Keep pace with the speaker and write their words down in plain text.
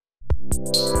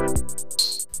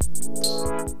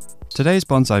Today's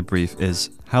Bonsai brief is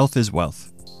Health is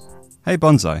Wealth. Hey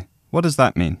Bonsai, what does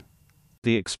that mean?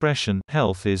 The expression,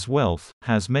 health is wealth,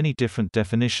 has many different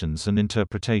definitions and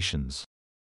interpretations.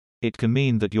 It can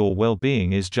mean that your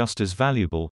well-being is just as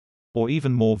valuable, or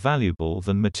even more valuable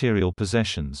than material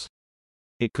possessions.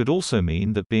 It could also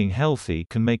mean that being healthy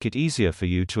can make it easier for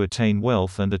you to attain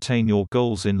wealth and attain your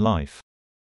goals in life.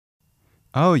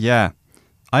 Oh yeah,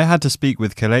 I had to speak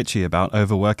with Kelechi about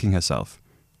overworking herself.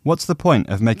 What's the point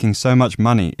of making so much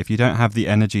money if you don't have the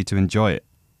energy to enjoy it?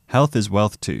 Health is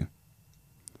wealth too.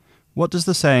 What does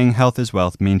the saying health is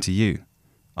wealth mean to you?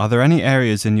 Are there any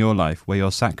areas in your life where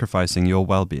you're sacrificing your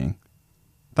well-being?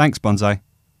 Thanks, Bonsai.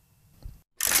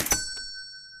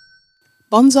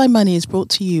 Bonsai Money is brought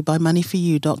to you by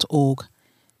moneyforyou.org.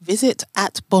 Visit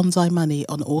 @BonsaiMoney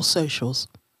on all socials.